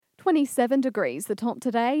27 degrees, the top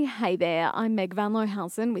today. Hey there, I'm Meg Van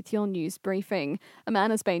Lohausen with your news briefing. A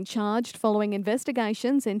man has been charged following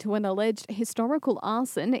investigations into an alleged historical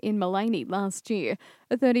arson in Mullaney last year.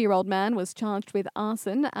 A 30-year-old man was charged with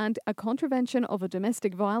arson and a contravention of a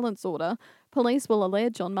domestic violence order. Police will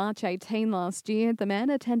allege on March 18 last year the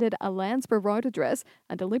man attended a Landsborough Road address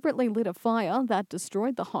and deliberately lit a fire that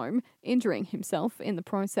destroyed the home, injuring himself in the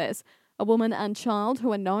process. A woman and child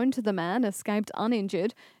who are known to the man escaped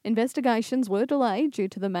uninjured. Investigations were delayed due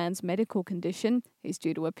to the man's medical condition. He's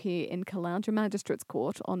due to appear in Caloundra Magistrates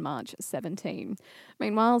Court on March 17.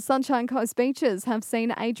 Meanwhile, Sunshine Coast beaches have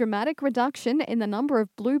seen a dramatic reduction in the number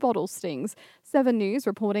of blue bottle stings. 7 News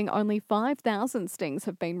reporting only 5,000 stings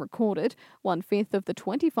have been recorded, 1/5 of the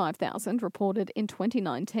 25,000 reported in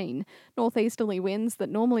 2019. Northeasterly winds that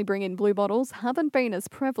normally bring in blue bottles haven't been as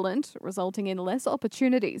prevalent, resulting in less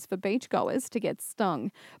opportunities for beachgoers to get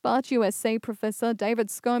stung. But USC Professor David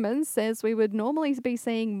Scoman says we would normally be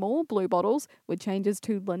seeing more blue bottles with changes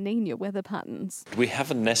to La Nina weather patterns. We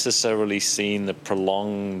haven't necessarily seen the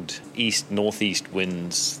prolonged east-northeast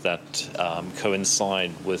winds that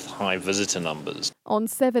coincide with high visitor numbers. On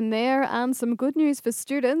 7 there, and some good news for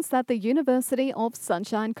students at the University of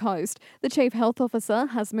Sunshine Coast. The Chief Health Officer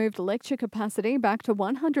has moved lecture capacity back to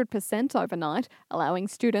 100% overnight, allowing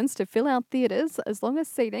students to fill out theatres as long as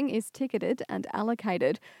seating is ticketed and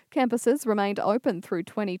allocated. Campuses remained open through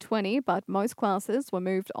 2020, but most classes were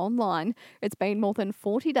moved online. It's been more than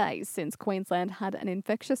 40 days since Queensland had an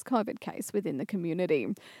infectious COVID case within the community.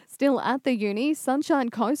 Still at the uni, Sunshine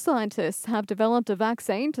Coast scientists have developed a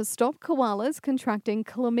vaccine to stop koalas contracting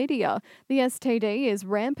chlamydia. The STD is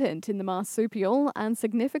rampant in the marsupial and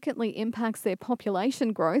significantly impacts their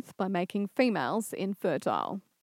population growth by making females infertile.